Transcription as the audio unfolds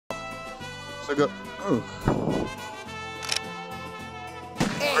So I got, oh,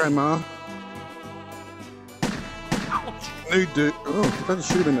 grandma, nude dude. Oh, did I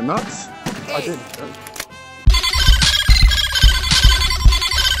just shoot him in the nuts? I did.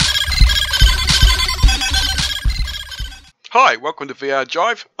 Hi, welcome to VR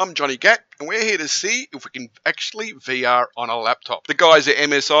Jive. I'm Johnny Gat, and we're here to see if we can actually VR on a laptop. The guys at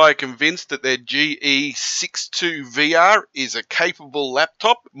MSI are convinced that their GE62VR is a capable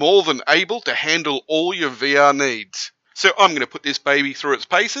laptop, more than able to handle all your VR needs. So I'm going to put this baby through its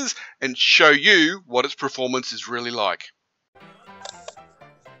paces and show you what its performance is really like.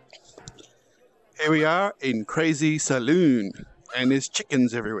 Here we are in Crazy Saloon, and there's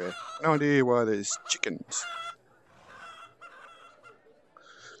chickens everywhere. No idea why there's chickens.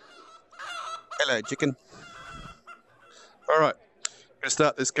 Hello, chicken. Alright, I'm going to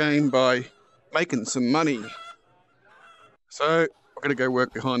start this game by making some money. So, I'm going to go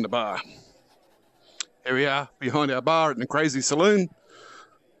work behind the bar. Here we are, behind our bar in the Crazy Saloon.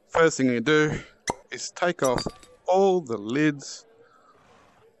 First thing I'm going to do is take off all the lids.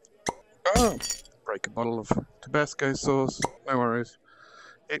 Oh, break a bottle of Tabasco sauce, no worries.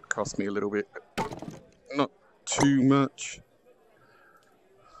 It cost me a little bit, but not too much.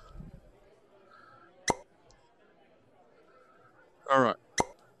 Alright,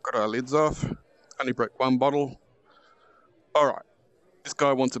 got our lids off, only broke one bottle. Alright, this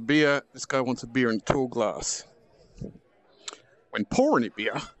guy wants a beer, this guy wants a beer in a tall glass. When pouring a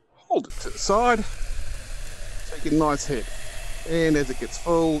beer, hold it to the side, so you get a nice head. And as it gets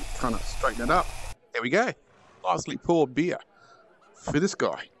full, kind of straighten it up. There we go, nicely poured beer for this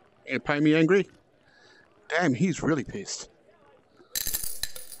guy. You gonna pay me angry? Damn, he's really pissed.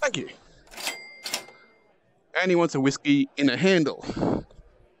 Thank you. And he wants a whiskey in a handle.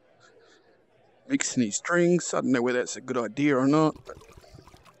 Mixing his drinks. I don't know whether that's a good idea or not. But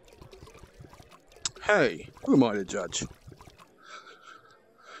hey, who am I to judge?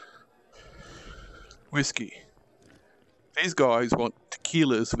 Whiskey. These guys want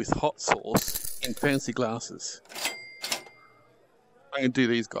tequilas with hot sauce in fancy glasses. I'm going to do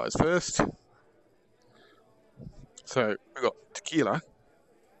these guys first. So, we've got tequila.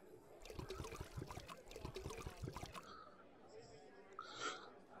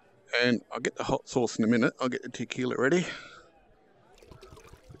 And I'll get the hot sauce in a minute. I'll get the tequila ready.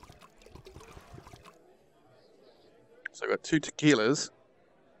 So I've got 2 tequilas.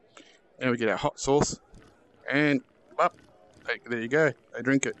 Now we get our hot sauce. And up. There you go. I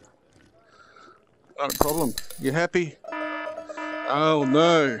drink it. Not a problem. You happy? Oh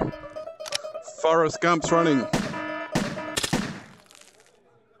no. Forrest Gump's running.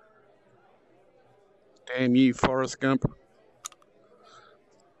 Damn you, Forrest Gump.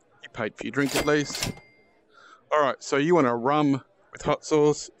 Paid for your drink at least. Alright, so you want a rum with hot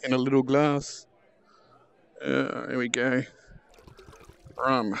sauce in a little glass. There we go.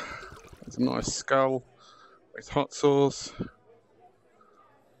 Rum. That's a nice skull with hot sauce.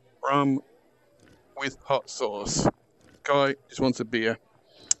 Rum with hot sauce. Guy just wants a beer.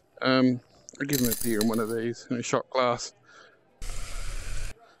 I'll give him a beer in one of these, in a shot glass.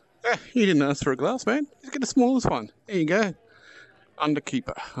 He didn't ask for a glass, man. He's got the smallest one. There you go.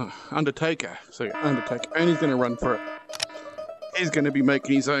 Undertaker, so Undertaker, and he's going to run for it. He's going to be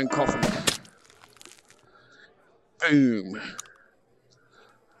making his own coffee. Boom.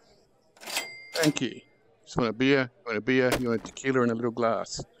 Thank you. Just want a beer, you want a beer, you want a tequila in a little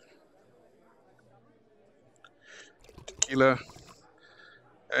glass. Tequila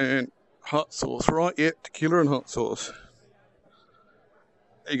and hot sauce, right? Yep, tequila and hot sauce.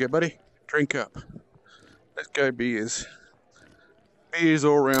 There you go, buddy. Drink up. Let's go beers. Beers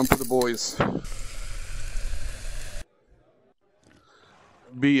all around for the boys.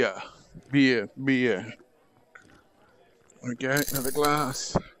 Beer, beer, beer. Okay, another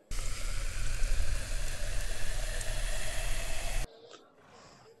glass.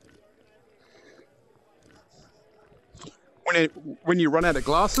 When you run out of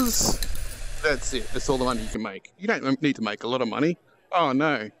glasses, that's it. That's all the money you can make. You don't need to make a lot of money. Oh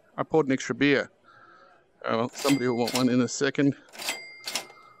no, I poured an extra beer. Oh, well, somebody will want one in a second.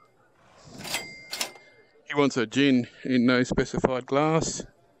 He wants a gin in no specified glass.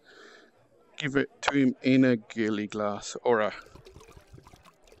 Give it to him in a girly glass or a...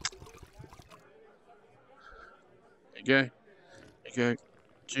 There you go. There you go.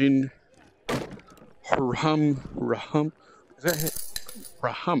 Gin. Rhum. Is that it?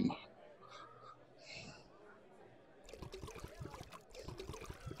 Rhum.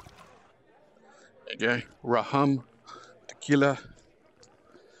 There you go. Rhum. Tequila.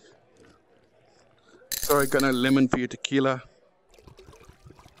 Sorry, got no lemon for your tequila.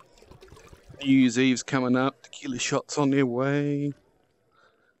 New Year's Eve's coming up. Tequila shots on their way.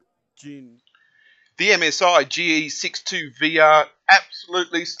 Gin. The MSI GE62VR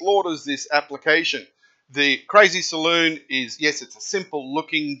absolutely slaughters this application. The Crazy Saloon is, yes, it's a simple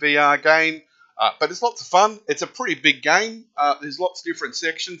looking VR game, but it's lots of fun. It's a pretty big game. There's lots of different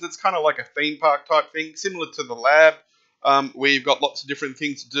sections. It's kind of like a theme park type thing, similar to the lab, where you've got lots of different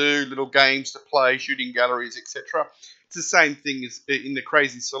things to do, little games to play, shooting galleries, etc. It's the same thing as in the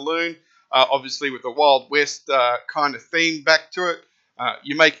Crazy Saloon, obviously with the Wild West kind of theme back to it.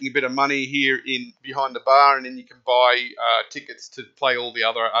 You're making a bit of money here in behind the bar, and then you can buy tickets to play all the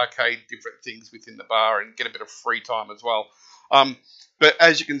other arcade different things within the bar and get a bit of free time as well. But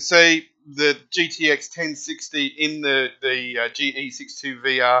as you can see, the GTX 1060 in the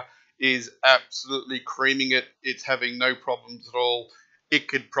GE62VR is absolutely creaming it. It's having no problems at all. It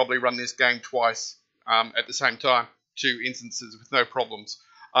could probably run this game twice at the same time, 2 instances with no problems.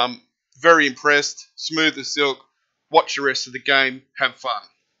 Very impressed, smooth as silk. Watch the rest of the game. Have fun.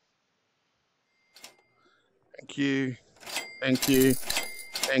 Thank you. Thank you.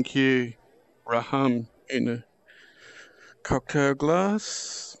 Thank you. Rhum in a cocktail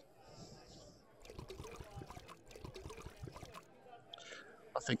glass.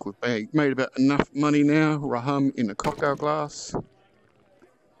 I think we've made about enough money now. Rhum in a cocktail glass.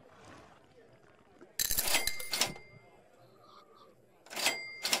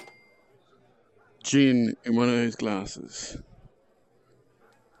 Gin in one of those glasses. Is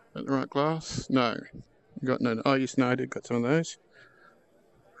that the right glass? No. You got no. Oh, yes, no, I did got some of those.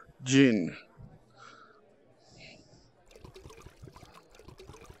 Gin.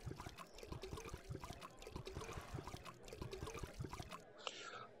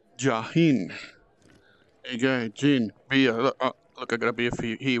 Jahin. There you go, gin, beer. Look, oh, look, I got a beer for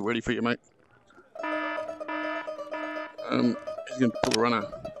you here, ready for you, mate. He's gonna pull a runner.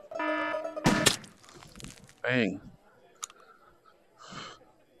 Bang.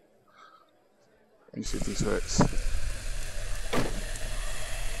 Let me see if this works.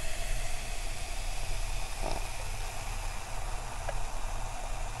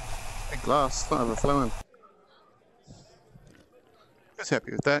 Big glass, not overflowing. Just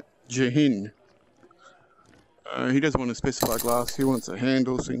happy with that. Jahin. He doesn't want to specify glass, he wants a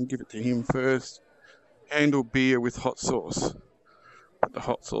handle, so you can give it to him first. Handle beer with hot sauce. Put the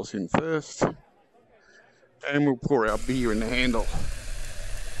hot sauce in first. And we'll pour our beer in the handle.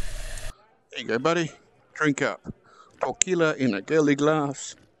 There you go, buddy. Drink up. Tequila in a girly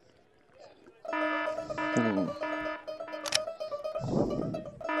glass.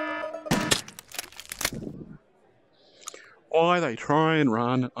 Why they try and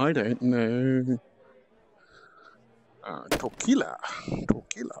run, I don't know. Tequila.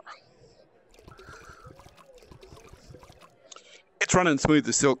 Tequila. It's running smooth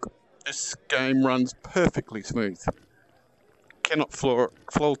as silk. This game runs perfectly smooth. Cannot fault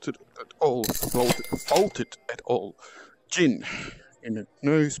it at all. Fault it at all. Gin in a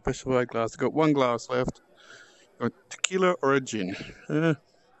no specified glass. I've got one glass left. Got tequila or a gin. Go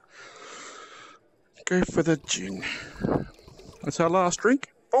for the gin. That's our last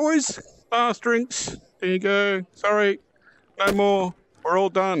drink, boys. Last drinks. There you go. Sorry, no more. We're all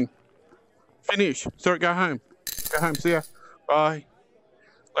done. Finish. Sorry, go home. Go home. See ya. Bye.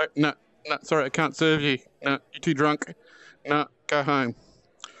 Like, no, sorry, I can't serve you. No, you're too drunk. No, go home.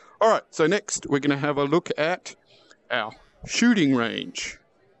 All right, so next we're going to have a look at our shooting range.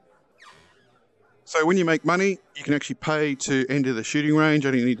 So when you make money, you can actually pay to enter the shooting range.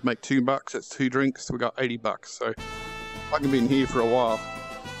 Only need to make $2. That's 2 drinks. We got $80. So I can be in here for a while.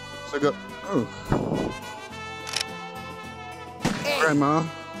 So I got Grandma.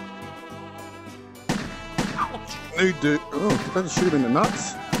 Nude dude. Oh, did I shoot him in the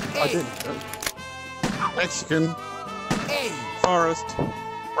nuts? I did. Mexican. Forest.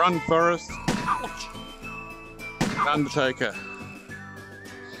 Run, Forest. Undertaker.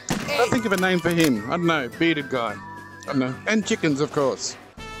 I think of a name for him. I don't know. Bearded guy. I don't know. And chickens, of course.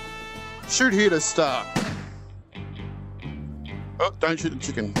 Shoot here to start. Oh, don't shoot the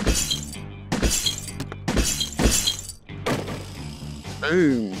chicken.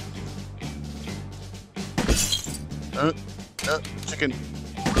 Boom. Chicken.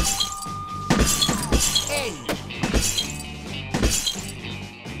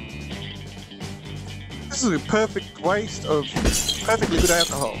 This is a perfect waste of perfectly good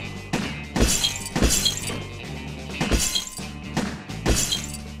alcohol.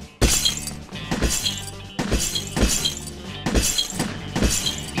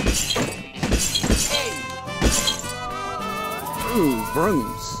 Ooh,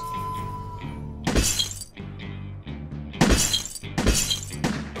 Rhums.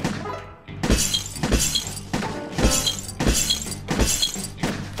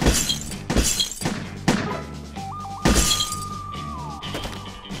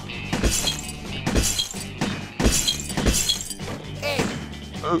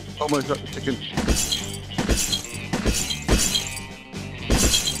 Oh, almost got the chicken.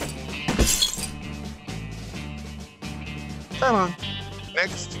 Come on.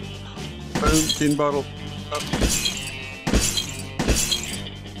 Next. Boom, tin bottle. Oh.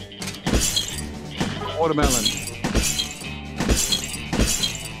 Watermelon.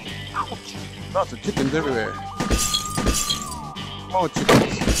 Lots of chickens everywhere. More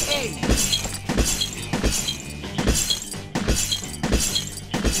chickens. Hey.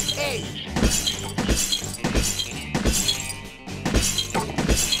 Hey.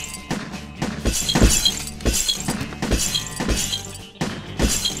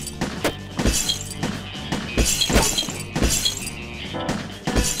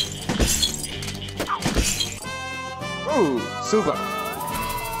 Ooh, silver.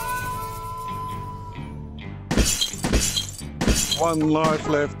 One life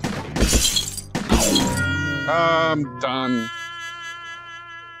left. I'm done.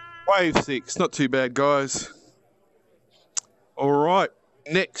 Wave 6, not too bad, guys. All right,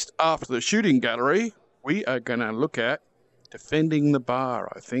 next after the shooting gallery, we are going to look at defending the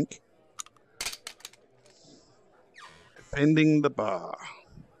bar, I think. Defending the bar.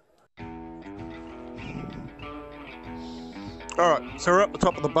 All right, so we're up the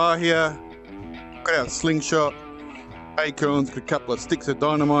top of the bar here. Got our slingshot, acorns, got a couple of sticks of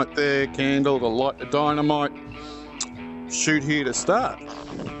dynamite there, candle to light the dynamite. Shoot here to start.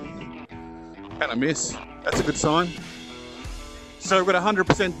 And a miss. That's a good sign. So we've got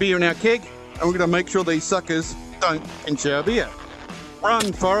 100% beer in our keg, and we're going to make sure these suckers don't pinch our beer.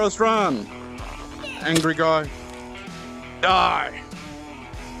 Run, Forrest, run. Angry guy. Die.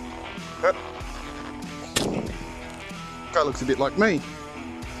 Yep. Guy looks a bit like me.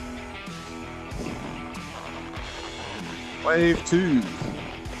 Wave 2.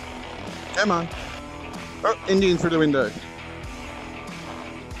 Come on. Oh, Indian through the window.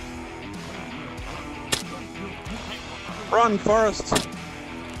 Run, Forrest.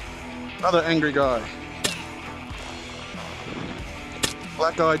 Another angry guy.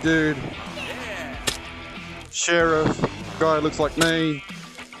 Black eye dude. Sheriff. Guy looks like me.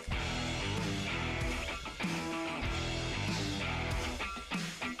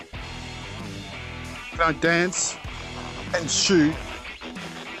 Can I dance and shoot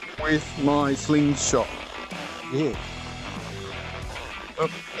with my slingshot? Yeah.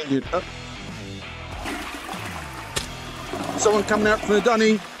 Up, Indian, up. Someone coming out from the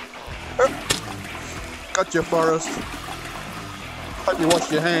dunny. Up. Got you, Forrest. Hope you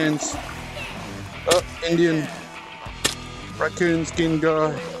wash your hands. Up, Indian. Raccoon skin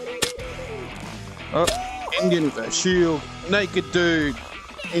guy. Up, Indian with a shield. Naked dude.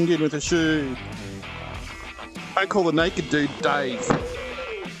 Indian with a shoe. Don't call the naked dude Dave.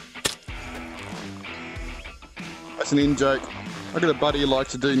 That's an in-joke. I've got a buddy who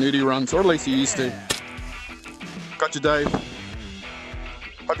likes to do nudie runs, or at least he used to. Got you, Dave.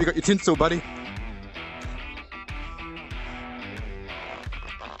 Hope you got your tinsel, buddy.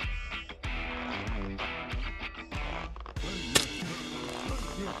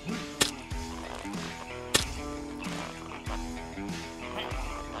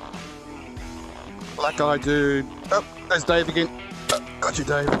 Black eye dude. Oh, there's Dave again. Oh, got you,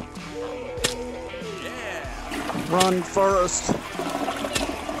 Dave. Run, Forrest.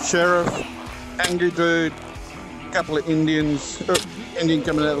 Sheriff. Angry dude. Couple of Indians. Oh, Indian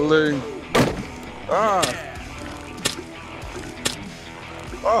coming out of the loo.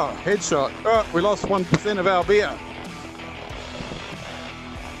 Oh, headshot. Oh, we lost 1% of our beer.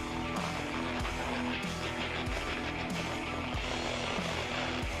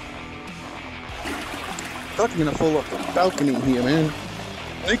 I feel like I'm gonna fall off the balcony here, man.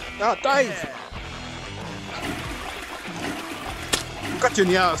 Nick, Dave! Got you in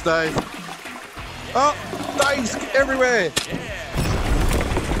the arse, Dave. Oh, Dave's everywhere!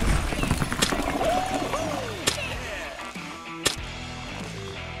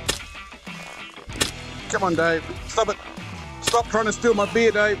 Come on, Dave. Stop it. Stop trying to steal my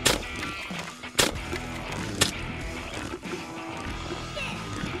beer, Dave.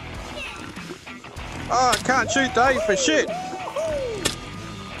 Oh, I can't shoot Dave for shit.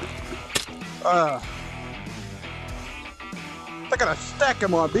 They got a stack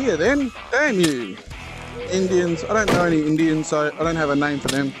of my beer then. Damn you. Indians. I don't know any Indians, so I don't have a name for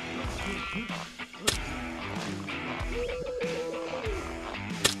them.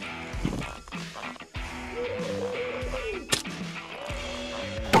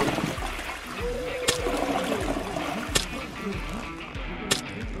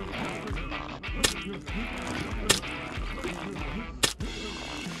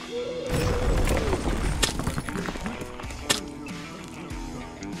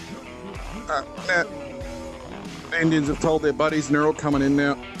 Now, the Indians have told their buddies and they're all coming in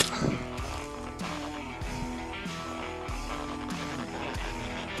now.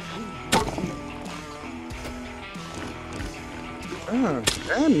 Oh,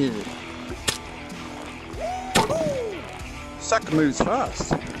 damn you. Sucker moves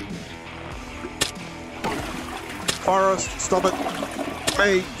fast. Forest, stop it.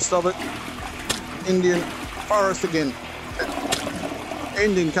 Me, stop it. Indian, forest again.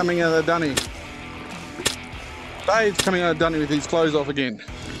 Indian coming out of the dunny. Dave's coming out of the dunny with his clothes off again.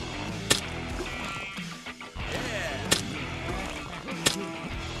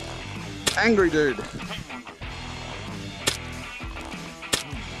 Angry dude.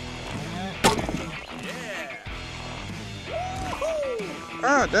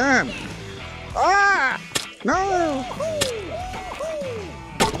 Ah, damn. Ah! No!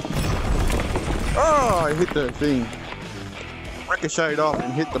 Oh, I hit the thing. Ricocheted off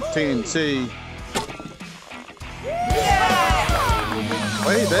and hit the TNT. Yeah!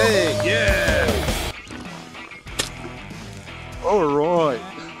 Way back, yeah! Alright.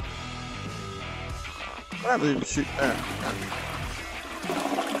 What happens if you shoot that?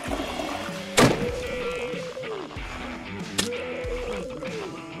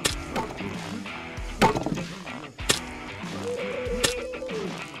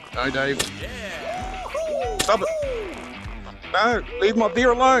 No, Dave. Stop it. No, leave my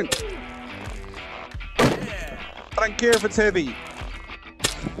beer alone. I don't care if it's heavy.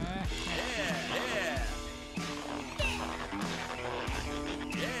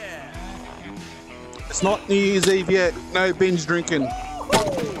 It's not New Year's Eve yet. No binge drinking.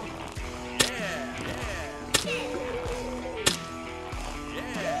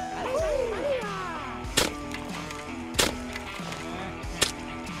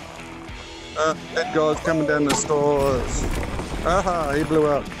 That guy's coming down the stairs. Aha, he blew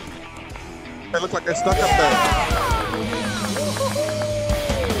up. They look like they're stuck up there.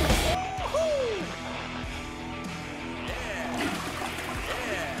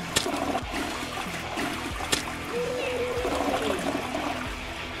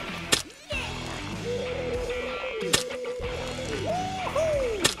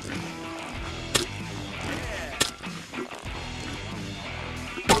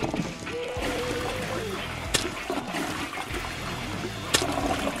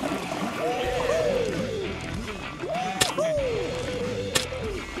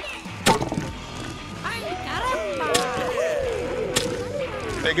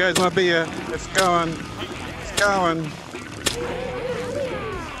 There goes my beer. It's going. It's going.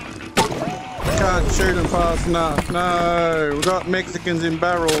 I can't shoot them fast enough. No. We've got Mexicans in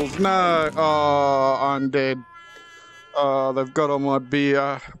barrels. No. Oh, I'm dead. Oh, they've got all my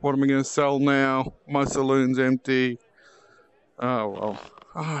beer. What am I going to sell now? My saloon's empty. Oh, well.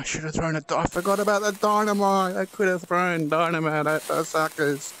 Oh, I should have thrown it. I forgot about the dynamite. I could have thrown dynamite at the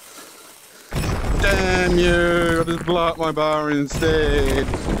suckers. Damn you. I'll just blow up my bar instead.